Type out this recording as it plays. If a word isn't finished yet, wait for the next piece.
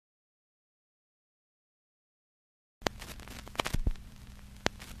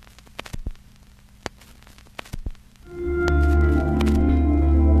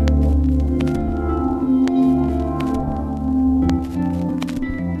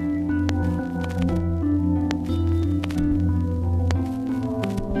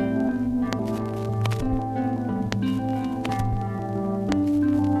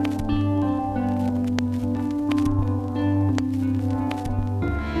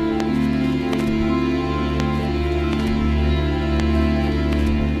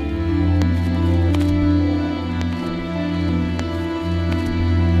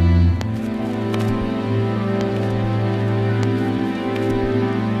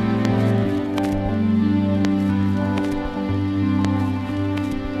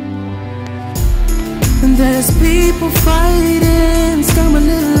There's people fighting,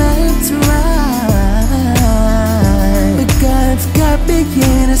 stumbling left to right, but God's got me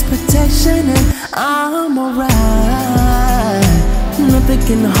in His protection, and I'm alright. Nothing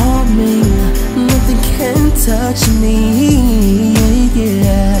can harm me, nothing can touch me.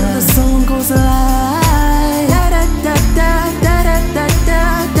 Yeah, the song goes like da da da da da da da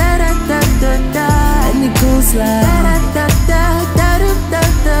da da da da da, and it goes like da da da da da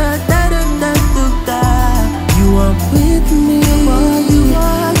da da da da da. You are with me, you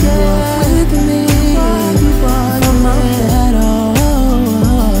are with me. I'm not at all.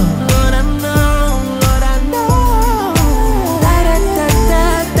 Lord, I know, Lord, I know. Da da da da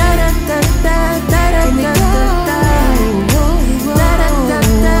da da da da da da da. Da da da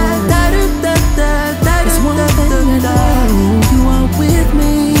da da da da da. It's one thing I know. You are with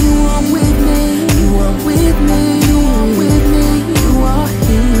me, you are with me, you are with me, you are with me, you are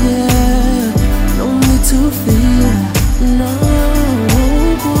here. No need to fear, no.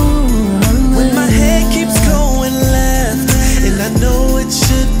 When my head keeps going left, and I know it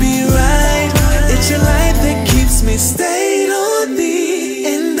should be right, it's your light that keeps me stayed on me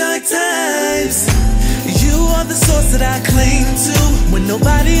in dark times. You are the source that I cling to when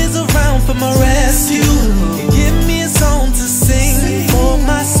nobody is around for my rescue.